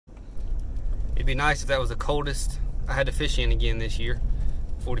It'd be nice if that was the coldest I had to fish in again this year.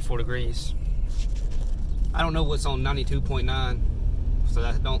 44 degrees. I don't know what's on 92.9, so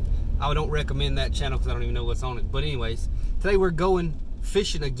I don't recommend that channel because I don't even know what's on it. But anyways, today we're going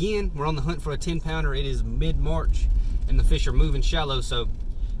fishing again. We're on the hunt for a 10-pounder. It is mid-March and the fish are moving shallow, so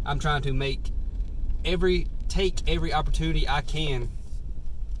I'm trying to take every opportunity I can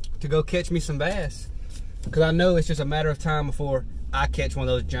to go catch me some bass, because I know it's just a matter of time before I catch one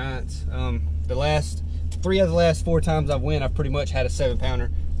of those giants. Three of the last 4 times I've went, I've pretty much had a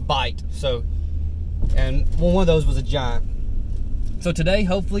 7-pounder bite. So, and one of those was a giant. So today,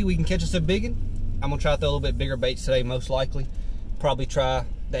 hopefully we can catch us a big one. I'm gonna try to throw a little bit bigger baits today, most likely. Probably try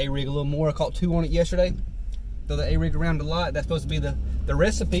the A-rig a little more. I caught 2 on it yesterday. Throw the A-rig around a lot. That's supposed to be the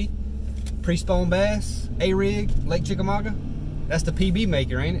recipe. Prespawn bass, A-rig, Lake Chickamauga. That's the PB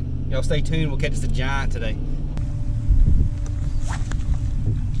maker, ain't it? Y'all stay tuned, we'll catch us a giant today.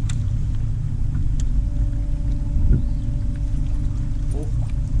 Oh,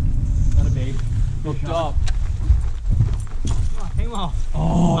 got a bait. Hooked up. Oh, came off.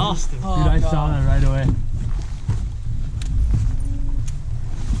 Oh, lost him. Dude, I saw that right away.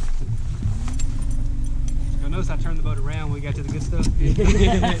 You'll notice I turned the boat around when we got to the good stuff.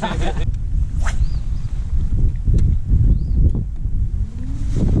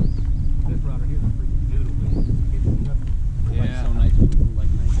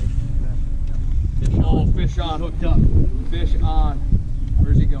 Fish on, hooked up. Fish on.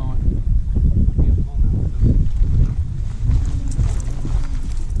 Where's he going?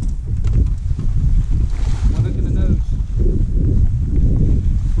 One hook in the nose.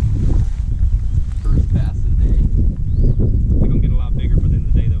 First bass of the day. They're gonna get a lot bigger for the end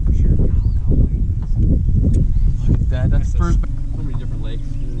of the day, though, for sure. Look at that. That's the first. So many different lakes.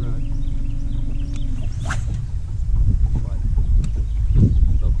 Right.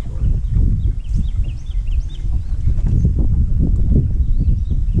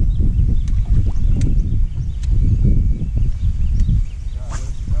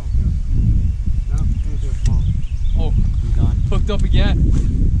 Up again.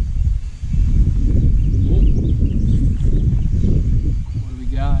 What do we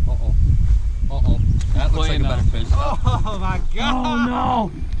got? Uh-oh. That looks like a better fish. Oh my god! Oh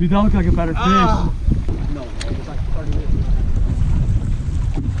no! Dude, that looks like a better fish. No, it's like 30 minutes.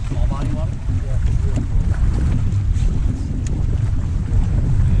 Small body water? Yeah.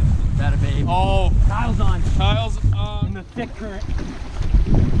 That a babe. Oh! Kyle's on. Kyle's on. In the thick current.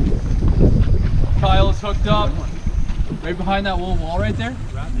 Kyle is hooked up. Right behind that little wall right there?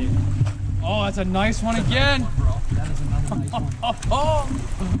 Right there. Oh, that's a nice one again. That is another nice one.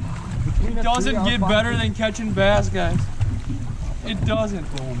 It doesn't get better than catching bass, guys. It doesn't.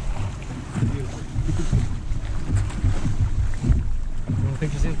 Boom. You want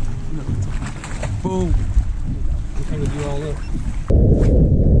pictures in? Boom. We can do all up.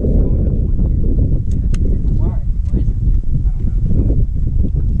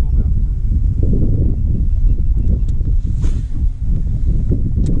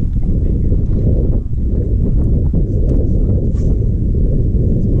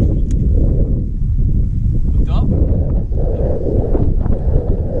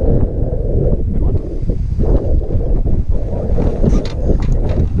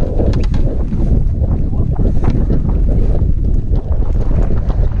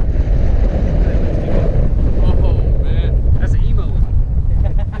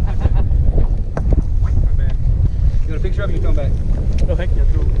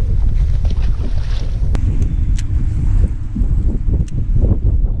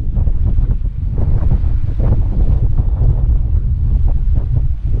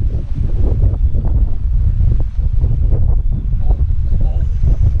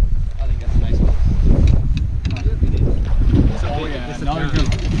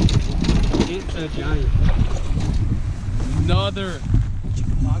 Another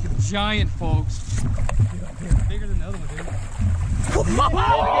giant, folks. Bigger than the other one, dude.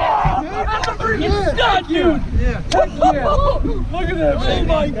 That's a freaking stud, dude! Yeah. Look at that! Oh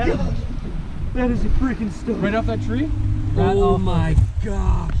my gosh! That is a freaking stud. Right off that tree? Oh my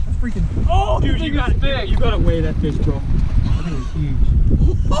gosh! That's freaking. Oh, dude, you gotta weigh that fish, bro. That thing is huge.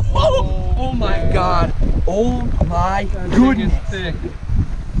 Oh my god! Oh my That goodness! thing is thick.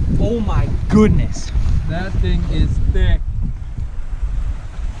 Oh my goodness! That thing is thick.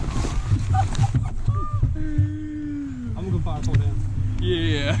 I'm gonna go fire pull down.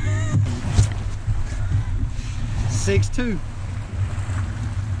 Yeah. 6'2".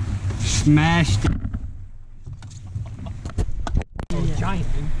 Smashed it. Oh, giant.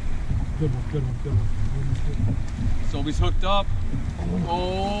 Good one, good one, good one. Sobi's hooked up.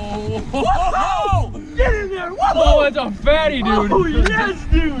 Oh. Whoa! Get in there! Whoa! Oh, that's a fatty, dude. Oh, yes,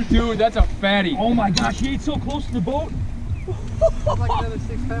 dude! Dude, that's a fatty. Oh my gosh, he ate so close to the boat. It's like another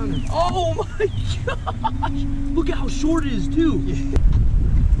 6 pounder. Oh my gosh! Look at how short it is, too. Yeah.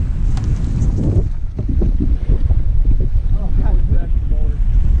 Oh, God, he's back to the boat.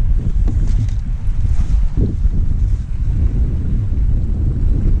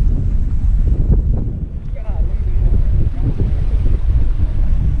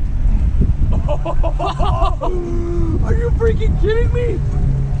 Are you freaking kidding me?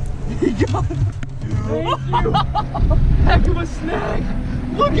 He got it. Thank you. Heck of a snag.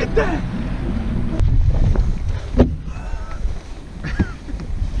 Look at that.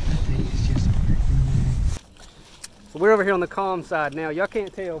 So we're over here on the calm side now. Y'all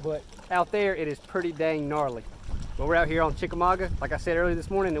can't tell, but out there it is pretty dang gnarly. But we're out here on Chickamauga, like I said earlier this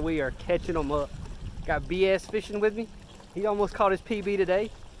morning, and we are catching them up. Got BS fishing with me. He almost caught his PB today.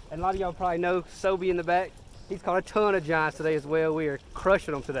 And a lot of y'all probably know SOBI in the back. He's caught a ton of giants today as well. We are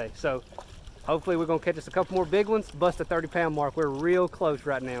crushing them today. So hopefully we're gonna catch us a couple more big ones, bust the 30-pound mark. We're real close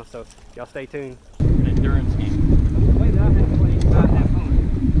right now, so y'all stay tuned. Endurance game. The way that I have to play is not that fun.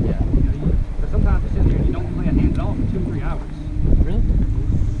 Yeah. But sometimes you sit there and you don't play a hand at all for 2 or 3 hours. Really?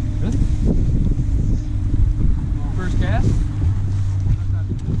 Really? First cast?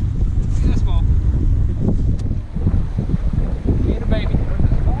 See that small? Get a baby.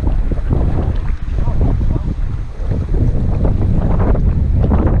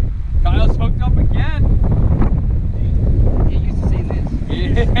 Kyle's hooked up again. Get used to seeing this.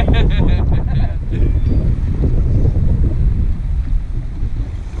 Yeah.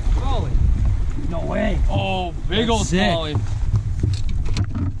 Smalley. No way. Oh, big That's old sick. smallie.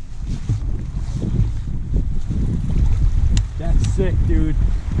 That's sick, dude.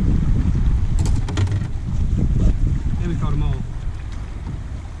 Then we caught them all.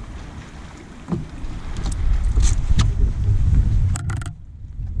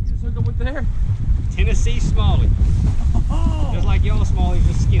 You just hooked up with there. Tennessee Smalley. Oh. Just like y'all Smalley,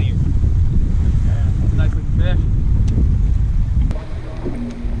 just skinnier. Yeah, nice looking fish.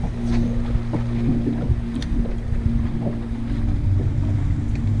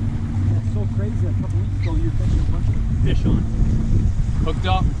 That's so crazy. A couple weeks ago, you were catching a bunch of fish on. Hooked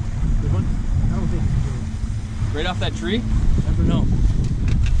up Good one? I don't think it's right off that tree. good. Never know.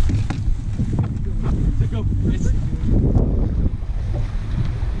 It's,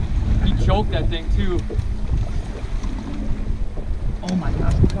 he choked that thing too. Oh my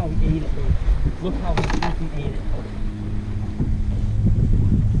gosh, look how he ate it, dude. Look how he freaking ate it.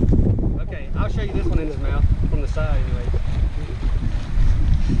 Okay, I'll show you this one in his mouth from the side anyway.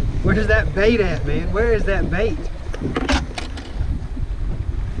 Where's that bait at, man? Where is that bait?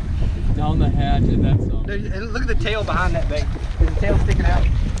 Down the hatch and that's Dude, and look at the tail behind that bait. Is the tail sticking out?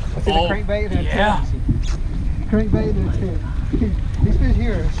 See Oh, the crankbait? And yeah. Crankbait and the tail. These fish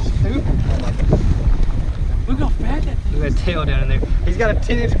here are stupid. Look how fat that thing Look at that tail down in there. He's got a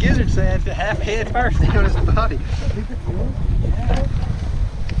 10-inch gizzard sad to half head first down his body. Yeah.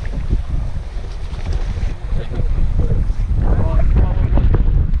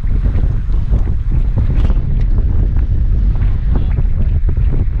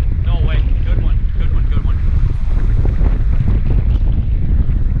 No way. Good one. Good one. Good one.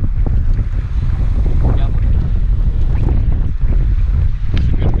 Yep. That's a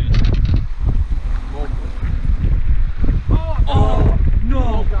good fish. Whoa. Oh,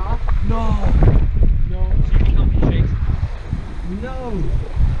 no. No. No. See if he comes and shakes. No.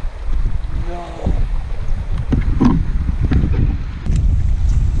 No.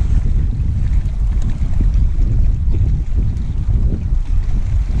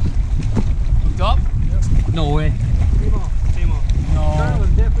 Hooked up? No way. Came off. Came off. No. Turn was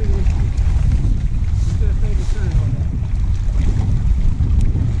definitely the issue. You should have saved the turn on that.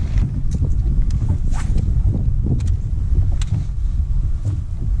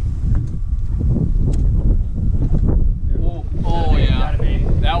 Oh yeah. Got it, baby.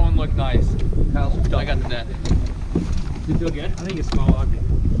 That one looked nice. Kyle's hooked up. I got the net. You feel good? I think it's small.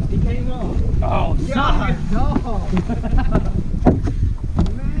 He came off. Oh, God, no.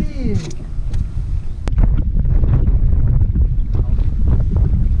 Man.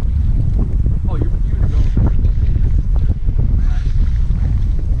 Oh, you're going.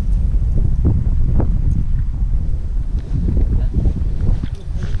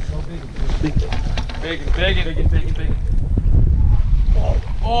 Big.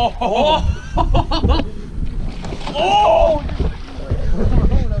 Oh. Oh.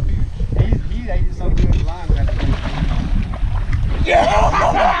 He ate some good line right there. Yeah!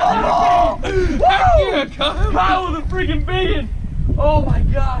 Kyle with a freaking big one. Oh my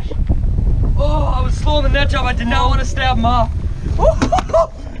gosh. pulling the net job. I did not want to stab him off.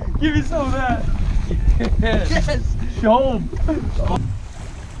 Give me some of that. Yes. Show him.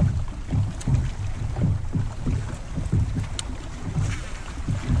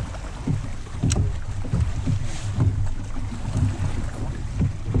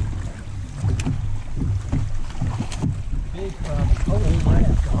 Oh my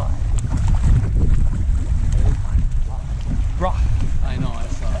God. Bro. I know, I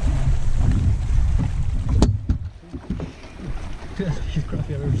saw it. Biggest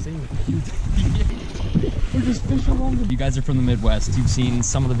crappie I've ever seen. We're just fishing along the... You guys are from the Midwest. You've seen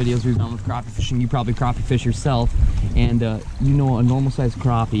some of the videos we've done with crappie fishing. You probably crappie fish yourself. And you know a normal sized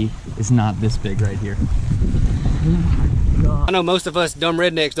crappie is not this big right here. I know most of us dumb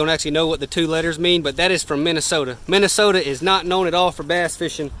rednecks don't actually know what the two letters mean, but that is from Minnesota. Minnesota is not known at all for bass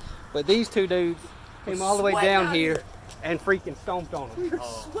fishing, but these two dudes came all the way down here and freaking stomped on them.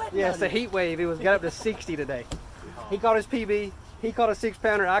 Yeah, it's a heat wave. It got up to 60 today. He caught his PB. He caught a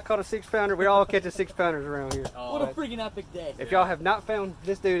 6-pounder. I caught a 6-pounder. We're all catching 6-pounders around here. What a freaking epic day. If y'all have not found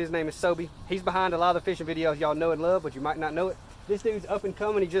this dude, his name is SOBI. He's behind a lot of the fishing videos y'all know and love, but you might not know it. This dude's up and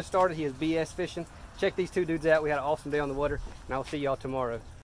coming. He just started. He is BS fishing. Check these two dudes out. We had an awesome day on the water, and I'll see y'all tomorrow.